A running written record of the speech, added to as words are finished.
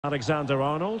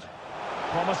Alexander-Arnold.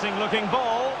 Promising looking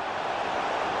ball.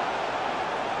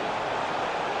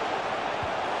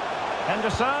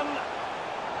 Henderson.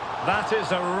 That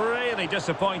is a really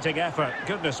disappointing effort.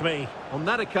 Goodness me. On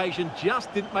that occasion,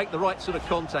 just didn't make the right sort of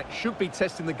contact. Should be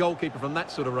testing the goalkeeper from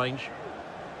that sort of range.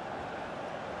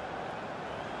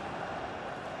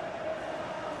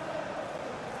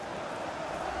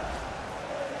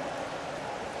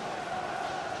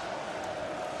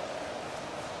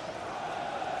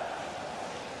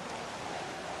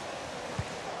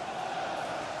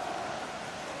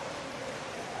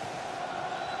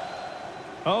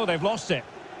 Oh, they've lost it.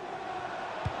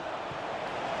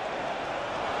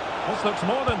 This looks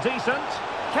more than decent.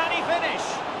 Can he finish?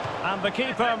 And the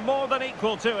keeper more than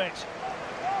equal to it.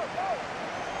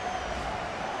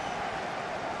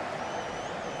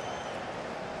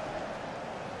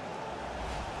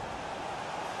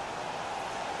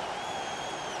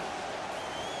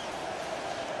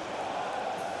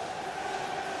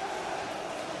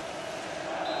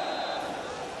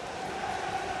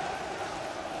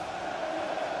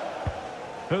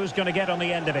 Who's going to get on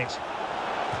the end of it?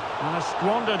 And a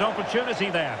squandered opportunity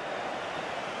there.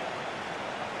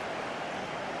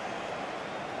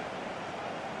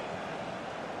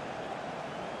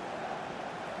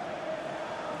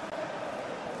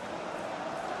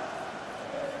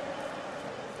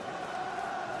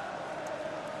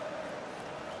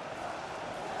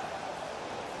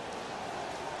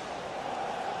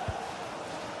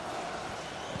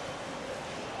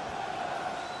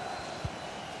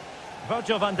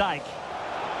 Virgil van Dijk.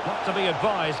 Not to be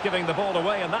advised giving the ball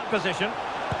away in that position.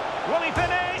 Will he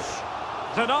finish?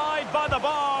 Denied by the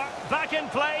bar. Back in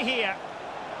play here.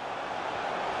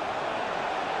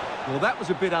 Well, that was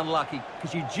a bit unlucky,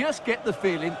 because you just get the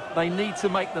feeling they need to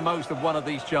make the most of one of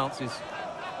these chances.